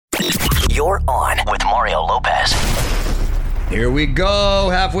You're on with Mario Lopez. Here we go.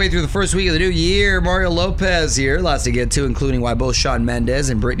 Halfway through the first week of the new year. Mario Lopez here. Lots to get to, including why both Shawn Mendes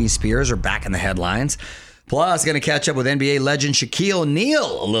and Britney Spears are back in the headlines. Plus, going to catch up with NBA legend Shaquille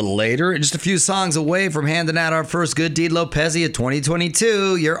O'Neal a little later. Just a few songs away from handing out our first Good Deed Lopezie of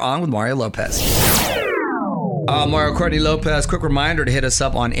 2022. You're on with Mario Lopez. Mario Courtney Lopez, quick reminder to hit us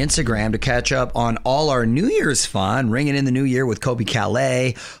up on Instagram to catch up on all our New Year's fun, ringing in the new year with Kobe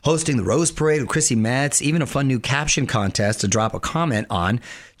Calais, hosting the Rose Parade with Chrissy Metz, even a fun new caption contest to drop a comment on.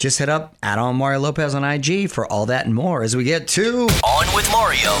 Just hit up @Mario Lopez on IG for all that and more as we get to On with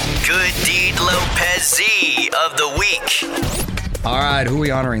Mario, Good Deed Lopezie of the week. All right, who are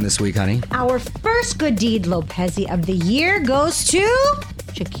we honoring this week, honey? Our first Good Deed Lopezie of the year goes to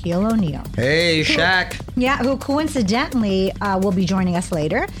Shaquille O'Neal. Hey, Shaq. Who coincidentally will be joining us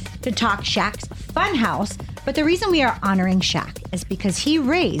later to talk Shaq's Funhouse. But the reason we are honoring Shaq is because he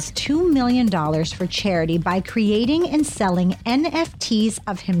raised $2 million for charity by creating and selling NFTs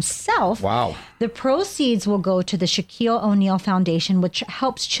of himself. Wow. The proceeds will go to the Shaquille O'Neal Foundation, which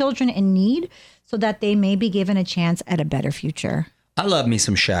helps children in need so that they may be given a chance at a better future. I love me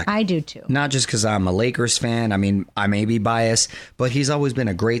some Shaq. I do too. Not just because I'm a Lakers fan. I mean, I may be biased, but he's always been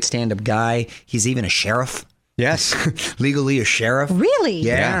a great stand-up guy. He's even a sheriff. Yes. Legally a sheriff. Really?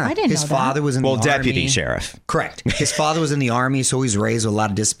 Yeah. I didn't know that. His father was in the army. Well, deputy sheriff. Correct. His father was in the army, so he's raised with a lot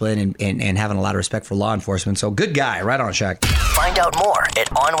of discipline and having a lot of respect for law enforcement. So good guy. Right on, Shaq. Find out more at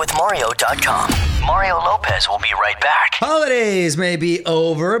onwithmario.com. Mario Lopez will be right back. Holidays may be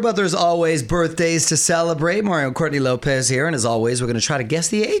over, but there's always birthdays to celebrate. Mario Courtney Lopez here, and as always, we're going to try to guess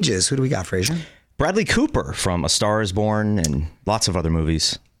the ages. Who do we got, Frazier? Bradley Cooper from A Star is Born and lots of other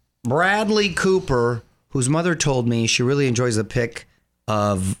movies. Bradley Cooper, whose mother told me she really enjoys the pic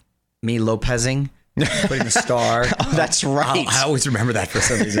of me Lopezing, putting the star. Oh, that's right. I always remember that for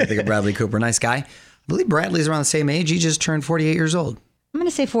some reason. I think of Bradley Cooper. Nice guy. I believe Bradley's around the same age. He just turned 48 years old. I'm going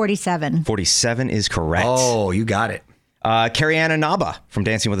to say 47. 47 is correct. Oh, you got it. Carrie-Ann Inaba from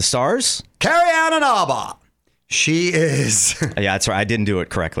Dancing with the Stars. Carrie-Ann Inaba. She is... Yeah, that's right. I didn't do it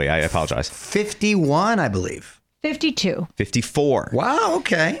correctly. I apologize. 51, I believe. 52. 54. Wow,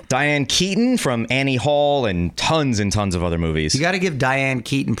 okay. Diane Keaton from Annie Hall and tons of other movies. You got to give Diane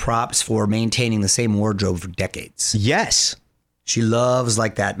Keaton props for maintaining the same wardrobe for decades. Yes. She loves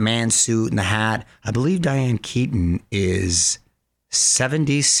like that man suit and the hat. I believe Diane Keaton is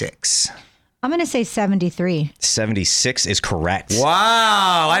 76. I'm going to say 73. 76 is correct.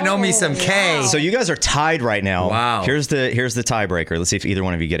 Wow, I know me some K. So you guys are tied right now. Wow. Here's the tiebreaker. Let's see if either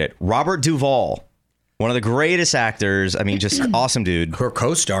one of you get it. Robert Duvall, one of the greatest actors. I mean, just awesome dude. Her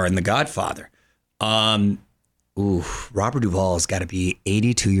co-star in The Godfather. Robert Duvall's got to be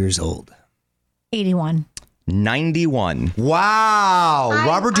 82 years old. 81. 91. Wow.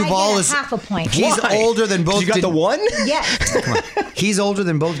 Robert Duvall is half a point. He's older than both. You got the one? Yes. Come on. He's older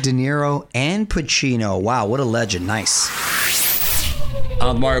than both De Niro and Pacino. Wow, what a legend. Nice.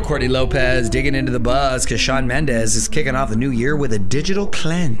 I'm Mario Courtney Lopez digging into the buzz because Shawn Mendes is kicking off the new year with a digital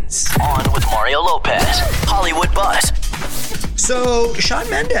cleanse. On with Mario Lopez, Hollywood Buzz. So, Shawn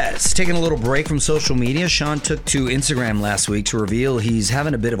Mendes taking a little break from social media. Shawn took to Instagram last week to reveal he's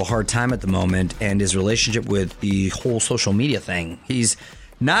having a bit of a hard time at the moment and his relationship with the whole social media thing. He's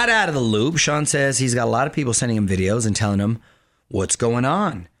not out of the loop. Shawn says he's got a lot of people sending him videos and telling him what's going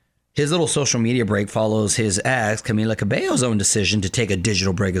on. His little social media break follows his ex, Camila Cabello's own decision to take a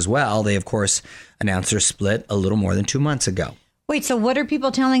digital break as well. They, of course, announced their split a little more than 2 months ago. Wait, so what are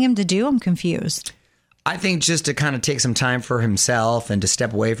people telling him to do? I'm confused. I think just to kind of take some time for himself and to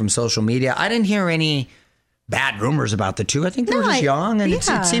step away from social media. I didn't hear any bad rumors about the two. I think they were just young, and it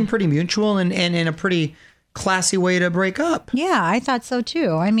seemed pretty mutual and in a pretty classy way to break up. Yeah, I thought so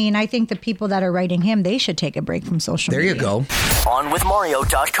too. I mean, I think the people that are writing him, they should take a break from social media. There you go.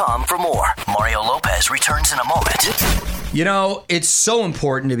 OnWithMario.com for more. Mario Lopez returns in a moment. You know, it's so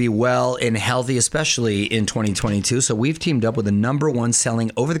important to be well and healthy, especially in 2022. So we've teamed up with the #1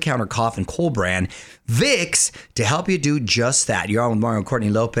 selling over-the-counter cough and cold brand, Vicks, to help you do just that. You're on with Mario and Courtney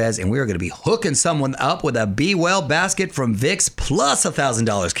Lopez, and we are going to be hooking someone up with a Be Well basket from Vicks plus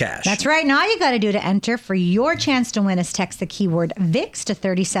 $1,000 cash. That's right. Now all you got to do to enter for your chance to win is text the keyword Vicks to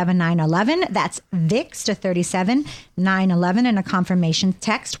 37911. That's Vicks to 37911, and a confirmation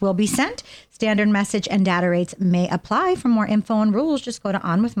text will be sent. Standard message and data rates may apply. For more info and rules, just go to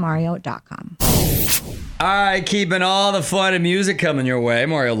onwithmario.com. All right, keeping all the fun and music coming your way.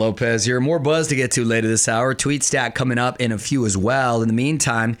 Mario Lopez here. More buzz to get to later this hour. Tweet stat coming up in a few as well. In the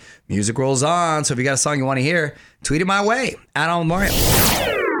meantime, music rolls on. So if you got a song you want to hear, tweet it my way. @OnWithMario.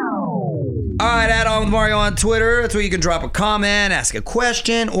 All right, add on with Mario on Twitter. That's where you can drop a comment, ask a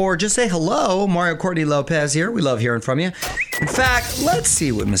question, or just say hello. Mario Courtney Lopez here. We love hearing from you. In fact, let's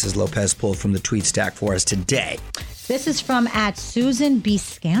see what Mrs. Lopez pulled from the tweet stack for us today. This is from @Susan B.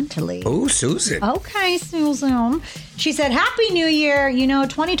 Scantily. Oh, Susan. Okay, Susan. She said, Happy New Year.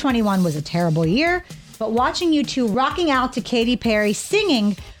 2021 was a terrible year, but watching you two rocking out to Katy Perry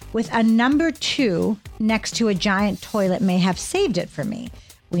singing with a number 2 next to a giant toilet may have saved it for me.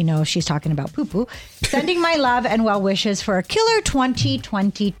 We know she's talking about poo-poo. Sending my love and well wishes for a killer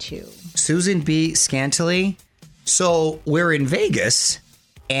 2022. Susan B. Scantily. So we're in Vegas,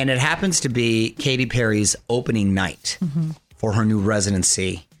 and it happens to be Katy Perry's opening night for her new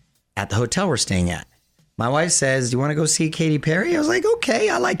residency at the hotel we're staying at. My wife says, do you want to go see Katy Perry? I was like, okay,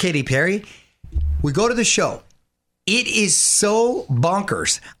 I like Katy Perry. We go to the show. It is so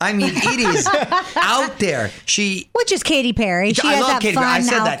bonkers. I mean, it is out there. Which is Katy Perry. She I has love that Katy fun Perry. I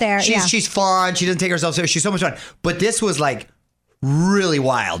said out that. there. She's fun. She doesn't take herself serious. She's so much fun. But this was like really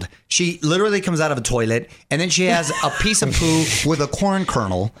wild. She literally comes out of a toilet, and then she has a piece of poo with a corn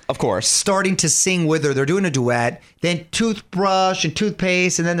kernel. Of course. Starting to sing with her. They're doing a duet. Then toothbrush and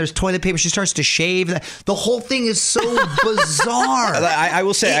toothpaste, and then there's toilet paper. She starts to shave. The whole thing is so bizarre. I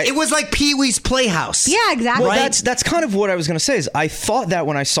will say... It was like Pee-wee's Playhouse. Yeah, exactly. Well, that's kind of what I was going to say. Is I thought that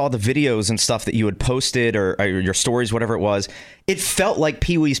when I saw the videos and stuff that you had posted or your stories, whatever it was, it felt like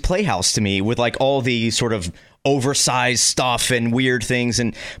Pee-wee's Playhouse to me with like all the sort of oversized stuff and weird things.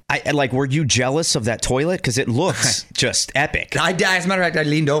 And were you jealous of that toilet? Because it looks just epic. As a matter of fact, I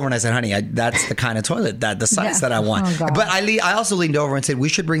leaned over and I said, honey, that's the kind of toilet, the size that I want. Oh, God. But I also leaned over and said, we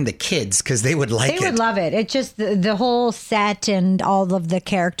should bring the kids because they would like it. They would love it. It just, the whole set and all of the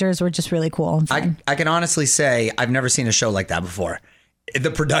characters were just really cool and fun. I can honestly say I've never seen a show like that before.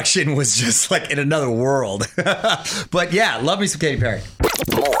 The production was just like in another world. But yeah, love me some Katy Perry.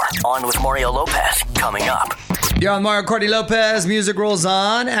 More on with Mario Lopez coming up. You're on Mario Courtney Lopez. Music rolls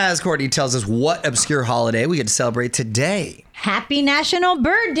on as Courtney tells us what obscure holiday we get to celebrate today. Happy National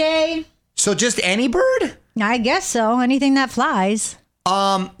Bird Day. So just any bird? I guess so. Anything that flies.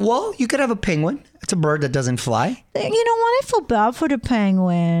 Well, you could have a penguin. It's a bird that doesn't fly. You know what? I feel bad for the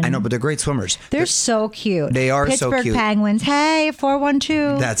penguin. I know, but they're great swimmers. They're so cute. They are so Pittsburgh cute. Penguins. Hey,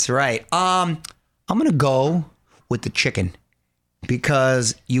 412. That's right. I'm going to go with the chicken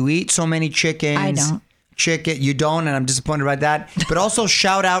because you eat so many chickens. I don't. You don't, and I'm disappointed about that. But also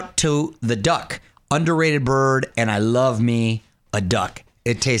shout out to the duck. Underrated bird, and I love me a duck.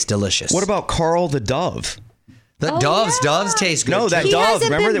 It tastes delicious. What about Carl the dove? The doves taste good. No, that He dove,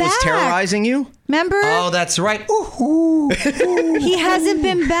 hasn't remember, been that was back. terrorizing you? Remember? Oh, that's right. Ooh. He hasn't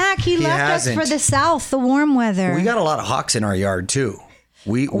been back. He left hasn't. us for the south, the warm weather. We got a lot of hawks in our yard, too.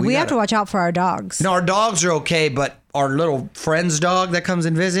 We have to watch out for our dogs. No, our dogs are okay, but our little friend's dog that comes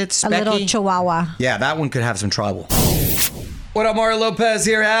and visits, A little Specky, chihuahua. yeah, that one could have some trouble. What up, Mario Lopez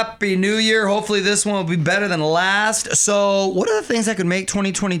here. Happy New Year. Hopefully this one will be better than last. So what are the things that could make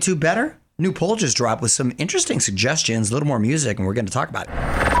 2022 better? New poll just dropped with some interesting suggestions, a little more music, and we're going to talk about it.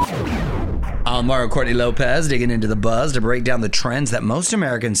 I'm Mario Courtney Lopez, digging into the buzz to break down the trends that most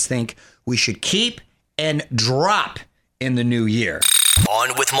Americans think we should keep and drop in the new year. On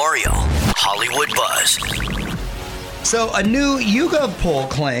with Mario, Hollywood Buzz. So a new YouGov poll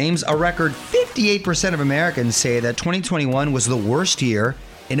claims a record 58% of Americans say that 2021 was the worst year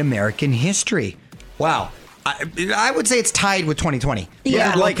in American history. Wow. I would say it's tied with 2020.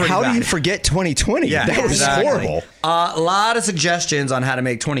 Yeah, like pretty how bad. do you forget 2020? Yeah, that was exactly. horrible. A lot of suggestions on how to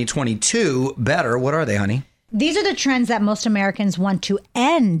make 2022 better. What are they, honey? These are the trends that most Americans want to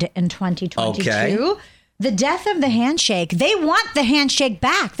end in 2022. Okay. The death of the handshake. They want the handshake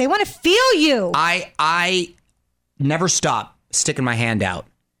back. They want to feel you. I never stop sticking my hand out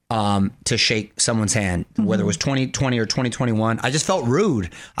to shake someone's hand, whether it was 2020 or 2021. I just felt rude.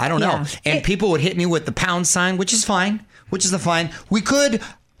 I don't know. And people would hit me with the pound sign, which is fine. We could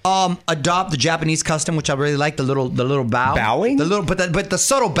adopt the Japanese custom, which I really like, the little bow. Bowing? But the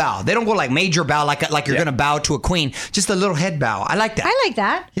subtle bow. They don't go like major bow like you're going to bow to a queen. Just a little head bow. I like that. I like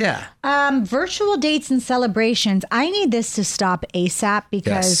that. Yeah. Virtual dates and celebrations. I need this to stop ASAP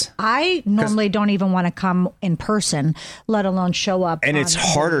because Yes. I normally don't even want to come in person, let alone show up. And it's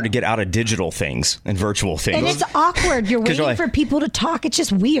harder to get out of digital things and virtual things. And it's awkward. You're waiting like- for people to talk. It's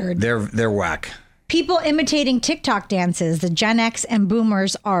just weird. They're whack. People imitating TikTok dances. The Gen X and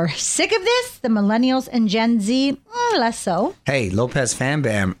Boomers are sick of this. The Millennials and Gen Z, less so. Hey, Lopez Fan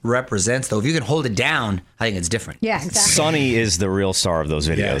Bam represents, though. If you can hold it down, I think it's different. Yeah, exactly. Sonny is the real star of those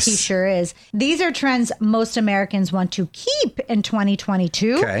videos. He sure is. These are trends most Americans want to keep in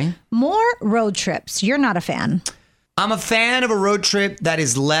 2022. Okay. More road trips. You're not a fan. I'm a fan of a road trip that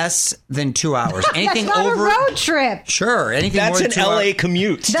is less than 2 hours. Anything That's not over a road trip. Sure, anything That's more than an 2 LA hours.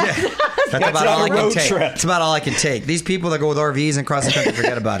 commute. That's about not all a I can road take. trip. It's about all I can take. These people that go with RVs and cross the country,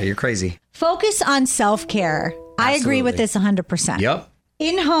 forget about it. You're crazy. Focus on self-care. I agree with this 100%. Yep.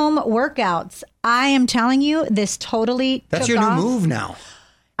 In-home workouts. I am telling you, this totally That's took your off. new move now.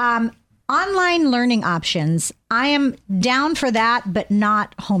 Online learning options. I am down for that, but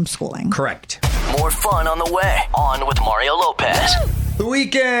not homeschooling. Correct. More fun on the way. On with Mario Lopez. The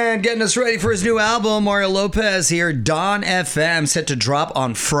Weeknd getting us ready for his new album. Mario Lopez here. Dawn FM set to drop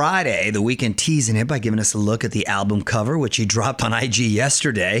on Friday. The Weeknd teasing it by giving us a look at the album cover, which he dropped on IG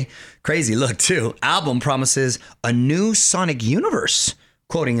yesterday. Crazy look, too. Album promises a new sonic universe.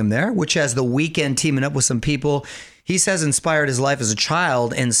 Quoting him there, which has The Weeknd teaming up with some people he says inspired his life as a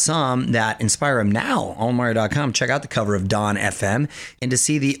child and some that inspire him now. On Mario.com, check out the cover of Dawn FM and to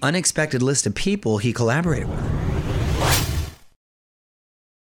see the unexpected list of people he collaborated with.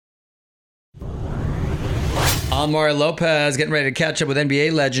 I'm Mario Lopez, getting ready to catch up with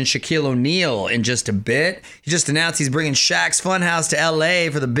NBA legend Shaquille O'Neal in just a bit. He just announced he's bringing Shaq's Funhouse to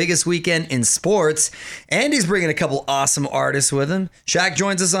LA for the biggest weekend in sports, and he's bringing a couple awesome artists with him. Shaq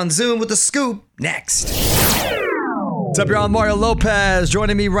joins us on Zoom with the scoop next. What's up, y'all? I'm Mario Lopez.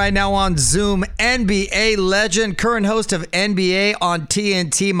 Joining me right now on Zoom, NBA legend, current host of NBA on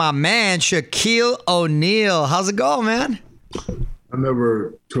TNT, my man, Shaquille O'Neal. How's it going, man? I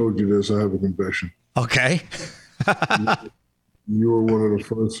never told you this. I have a confession. Okay. You were one of the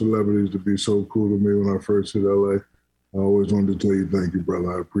first celebrities to be so cool to me when I first hit LA. I always wanted to tell you thank you,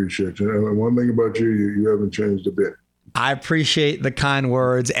 brother. I appreciate you. And one thing about you, you haven't changed a bit. I appreciate the kind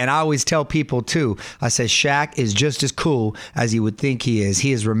words, and I always tell people too. I say Shaq is just as cool as you would think he is.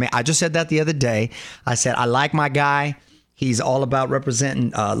 He is. I just said that the other day. I said I like my guy. He's all about representing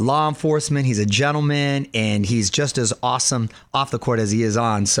law enforcement. He's a gentleman, and he's just as awesome off the court as he is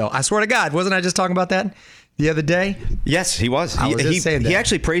on. So I swear to God, wasn't I just talking about that the other day? Yes, he was. I was just saying that. He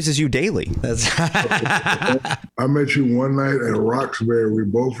actually praises you daily. I met you one night at Roxbury. We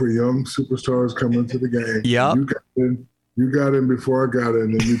both were young superstars coming to the game. Yep. You got in before I got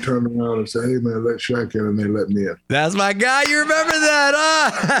in, and you turned around and said, "Hey, man, let Shaq in," and they let me in. That's my guy. You remember that?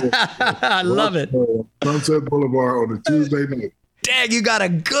 Huh? I love it. Sunset Boulevard on a Tuesday night. Dang, you got a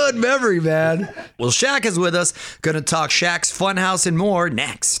good memory, man. Well, Shaq is with us. Gonna talk Shaq's Funhouse and more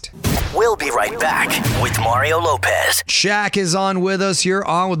next. We'll be right back with Mario Lopez. Shaq is on with us. You're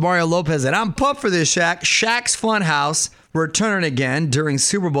on with Mario Lopez, and I'm pumped for this, Shaq. Shaq's Funhouse returning again during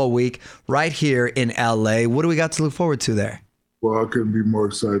Super Bowl week right here in LA. What do we got to look forward to there? Well, I couldn't be more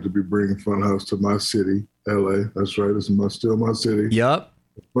excited to be bringing Funhouse to my city, LA. That's right. It's still my city. Yup.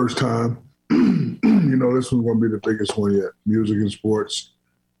 First time. This one's going to be the biggest one yet, music and sports.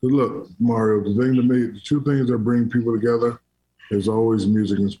 But look, Mario, the two things that bring people together is always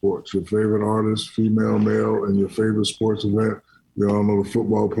music and sports. Your favorite artist, female, male, and your favorite sports event. We all know the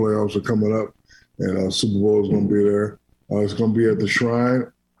football playoffs are coming up, and Super Bowl is going to be there. It's going to be at the Shrine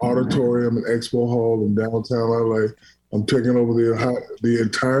Auditorium and Expo Hall in downtown LA. I'm taking over the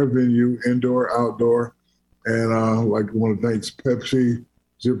entire venue, indoor, outdoor, and I want to thank Pepsi,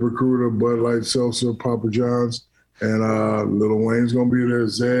 ZipRecruiter, Bud Light, Seltzer, Papa John's, and Lil Wayne's going to be there.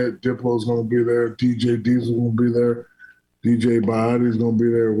 Zed, Diplo's going to be there. DJ Diesel's going to be there. DJ Bioti's going to be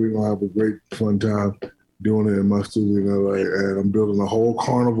there. We're going to have a great fun time doing it in my studio in LA. And I'm building a whole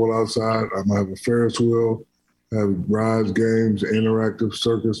carnival outside. I'm going to have a Ferris wheel, have rides, games, interactive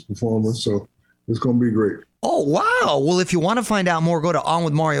circus performance. So it's going to be great. Oh, wow. Well, if you want to find out more, go to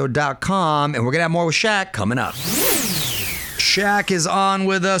onwithmario.com, and we're going to have more with Shaq coming up. Shaq is on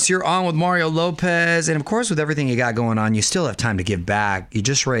with us. You're on with Mario Lopez. And of course, with everything you got going on, you still have time to give back. You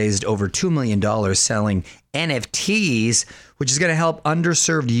just raised over $2 million selling NFTs, which is going to help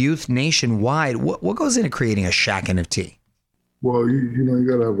underserved youth nationwide. What goes into creating a Shaq NFT? Well, you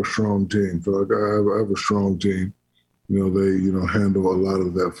got to have a strong team. So I have a strong team. They handle a lot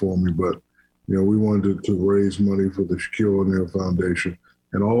of that for me. But, we wanted to raise money for the Shaquille O'Neal Foundation.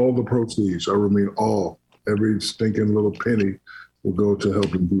 And all the proceeds, every stinking little penny will go to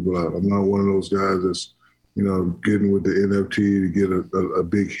helping people out. I'm not one of those guys that's, getting with the NFT to get a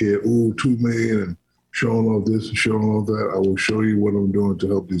big hit, 2 million, and showing off this and showing off that. I will show you what I'm doing to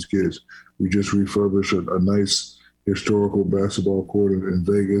help these kids. We just refurbished a nice historical basketball court in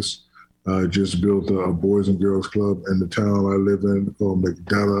Vegas. Just built a Boys and Girls Club in the town I live in called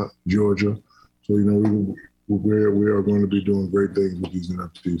McDonough, Georgia. So, we are going to be doing great things with these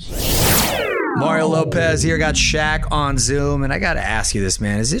NFTs. Mario Lopez here, got Shaq on Zoom, and I got to ask you this,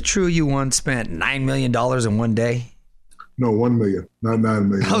 man. Is it true you once spent $9 million in one day? No, 1 million, not 9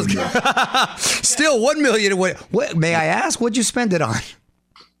 million. Still 1 million. What may I ask? What'd you spend it on?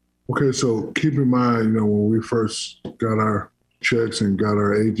 Okay, so keep in mind, when we first got our checks and got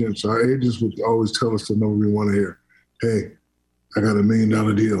our agents would always tell us the number we want to hear. Hey, I got $1 million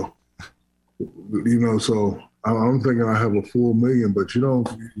deal. So I'm thinking I have a full $1 million, but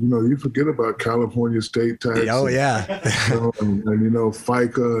you forget about California state tax. Oh yeah. And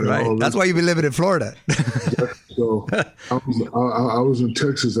FICA. And right. all That's why you be living in Florida. So I was in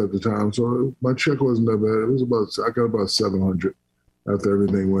Texas at the time, so my check wasn't that bad. I got about 700 after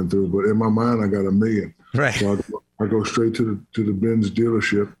everything went through, but in my mind I got $1 million. Right. So I go straight to the Benz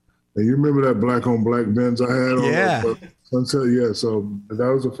dealership, and you remember that black on black Benz I had? Yeah. Sunset. Yeah. So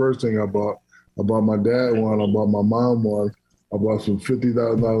that was the first thing I bought. I bought my dad one. I bought my mom one. I bought some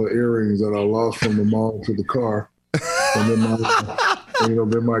 $50,000 earrings that I lost from the mall to the car. And then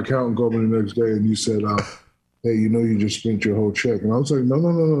then my accountant called me the next day and he said, hey, you just spent your whole check. And I was like,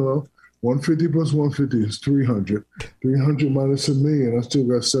 no. 150 plus 150 is 300. 300 minus $1 million. I still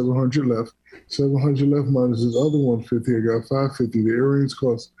got 700 left. 700 left minus this other 150. I got 550. The earrings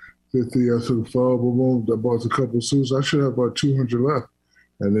cost 50. I took boom. I bought a couple of suits. I should have about 200 left.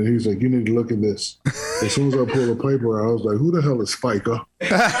 And then he's like, you need to look at this. As soon as I pulled the paper out, I was like, who the hell is FICA?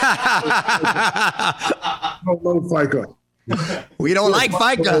 I don't know FICA. We don't like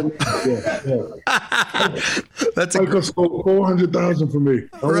FICA. That's FICA sold $400,000 for me.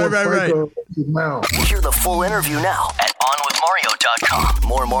 Right. Now. Hear the full interview now at onwithmario.com.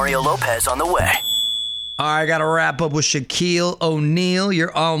 More Mario Lopez on the way. All right, I got to wrap up with Shaquille O'Neal.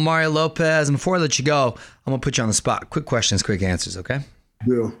 You're on Mario Lopez. And before I let you go, I'm going to put you on the spot. Quick questions, quick answers, okay?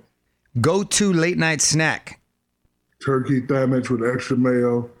 Yeah. Go-to late night snack. Turkey sandwich with extra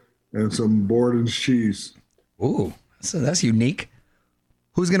mayo and some Borden's cheese. Ooh, that's unique.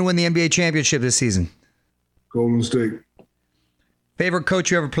 Who's going to win the NBA championship this season? Golden State. Favorite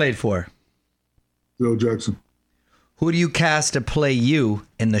coach you ever played for? Phil Jackson. Who do you cast to play you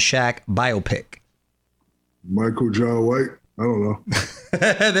in the Shaq biopic? Michael John White. I don't know.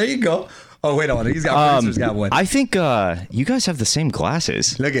 There you go. Oh, wait on. He's got one. I think you guys have the same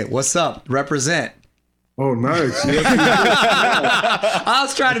glasses. Look at what's up. Represent. Oh, nice. I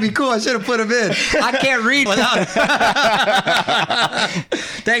was trying to be cool. I should have put him in. I can't read without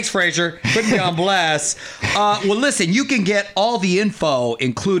Thanks, Frazier. Putting me on blast. Well, listen, you can get all the info,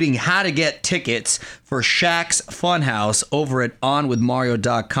 including how to get tickets for Shaq's Funhouse over at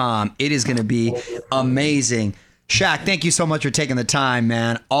onwithmario.com. It is going to be amazing. Shaq, thank you so much for taking the time,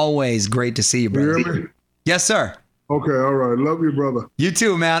 man. Always great to see you, brother. You hear me? Yes, sir. Okay, all right. Love you, brother. You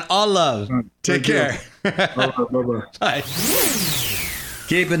too, man. All love. Take care. All right, bye-bye. Bye.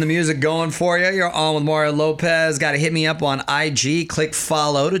 Keeping the music going for you. You're on with Mario Lopez. Got to hit me up on IG. Click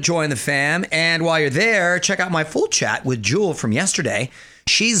follow to join the fam. And while you're there, check out my full chat with Jewel from yesterday.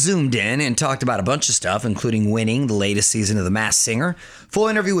 She zoomed in and talked about a bunch of stuff, including winning the latest season of The Masked Singer. Full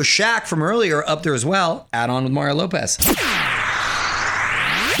interview with Shaq from earlier up there as well. Add on with Mario Lopez.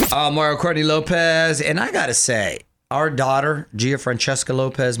 Mario Courtney Lopez. And I got to say, our daughter, Gia Francesca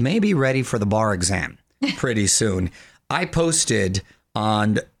Lopez, may be ready for the bar exam pretty soon. I posted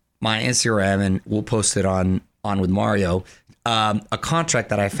on my Instagram, and we'll post it on with Mario, a contract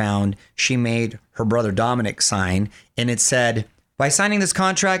that I found she made her brother Dominic sign. And it said, by signing this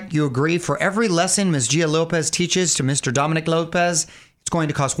contract, you agree for every lesson Ms. Gia Lopez teaches to Mr. Dominic Lopez, it's going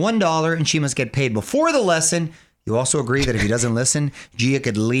to cost $1 and she must get paid before the lesson. You also agree that if he doesn't listen, Gia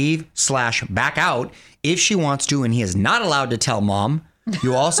could leave/back out if she wants to, and he is not allowed to tell mom.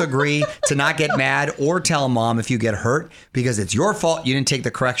 You also agree to not get mad or tell mom if you get hurt because it's your fault you didn't take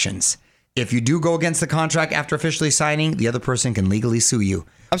the corrections. If you do go against the contract after officially signing, the other person can legally sue you.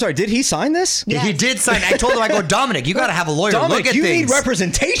 I'm sorry, did he sign this? Yeah. He did sign. I told him, I go, Dominic, you got to have a lawyer Dominic, look at you things. need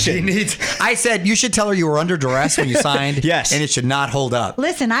representation. I said, you should tell her you were under duress when you signed. Yes. And it should not hold up.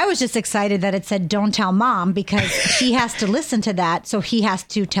 Listen, I was just excited that it said don't tell mom because she has to listen to that, so he has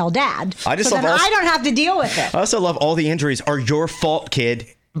to tell dad. I just so love then all- I don't have to deal with it. I also love all the injuries are your fault, kid.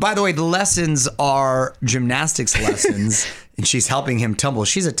 By the way, the lessons are gymnastics lessons, and she's helping him tumble.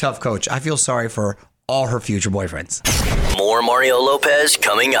 She's a tough coach. I feel sorry for all her future boyfriends. More Mario Lopez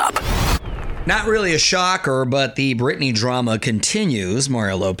coming up. Not really a shocker, but the Britney drama continues.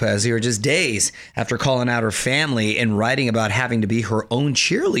 Mario Lopez here just days after calling out her family and writing about having to be her own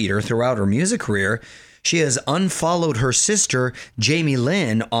cheerleader throughout her music career. She has unfollowed her sister, Jamie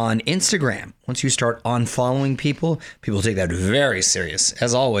Lynn, on Instagram. Once you start unfollowing people take that very serious.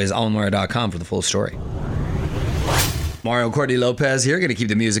 As always, onmario.com for the full story. Mario Courtney Lopez here, going to keep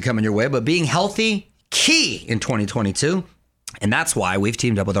the music coming your way, but being healthy, key in 2022. And that's why we've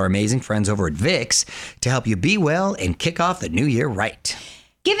teamed up with our amazing friends over at Vicks to help you be well and kick off the new year right.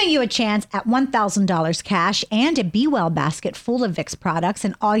 Giving you a chance at $1,000 cash and a Be Well basket full of Vicks products.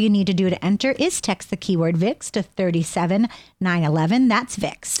 And all you need to do to enter is text the keyword Vicks to 37911. That's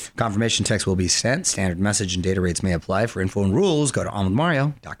Vicks. Confirmation text will be sent. Standard message and data rates may apply. For info and rules, go to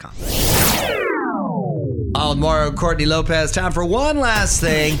onwithmario.com. On with Mario, Courtney Lopez. Time for one last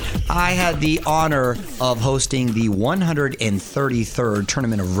thing. I had the honor of hosting the 133rd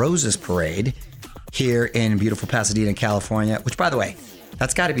Tournament of Roses Parade here in beautiful Pasadena, California, which, by the way,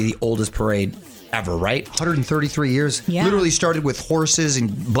 that's got to be the oldest parade ever, right? 133 years. Yeah. Literally started with horses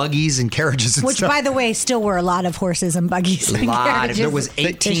and buggies and carriages and Which, stuff. by the way, still were a lot of horses and buggies. A And lot. carriages There was this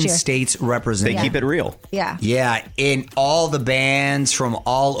 18 year. states represented. They keep it real. Yeah. Yeah, in all the bands from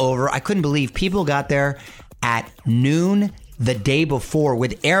all over. I couldn't believe people got there at noon the day before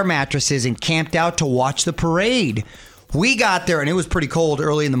with air mattresses and camped out to watch the parade. We got there and it was pretty cold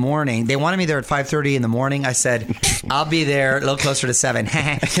early in the morning. They wanted me there at 5:30 in the morning. I said, I'll be there a little closer to 7.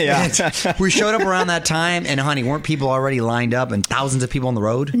 Yeah. We showed up around that time and honey, weren't people already lined up and thousands of people on the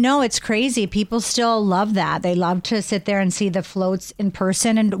road? No, it's crazy. People still love that. They love to sit there and see the floats in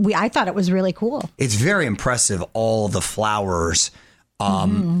person. And I thought it was really cool. It's very impressive, all the flowers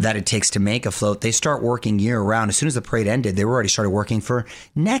that it takes to make a float. They start working year round. As soon as the parade ended, they were already started working for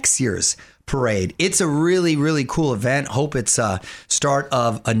next year's parade. It's a really, really cool event. Hope it's a start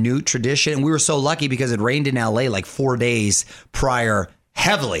of a new tradition. And we were so lucky because it rained in LA like 4 days prior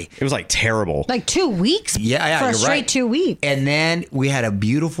heavily. It was like terrible. Like 2 weeks? Yeah, For a you're straight right. 2 weeks. And then we had a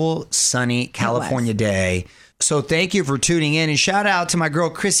beautiful, sunny California day. So thank you for tuning in. And shout out to my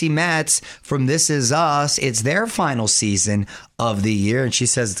girl, Chrissy Metz from This Is Us. It's their final season of the year. And she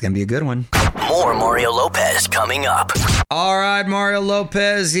says it's going to be a good one. More Mario Lopez coming up. All right, Mario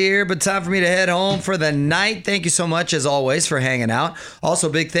Lopez here, but time for me to head home for the night. Thank you so much, as always, for hanging out. Also,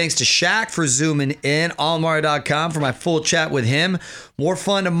 big thanks to Shaq for zooming in, onmario.com for my full chat with him. More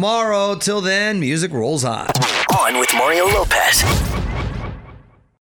fun tomorrow. Till then, music rolls on. On with Mario Lopez.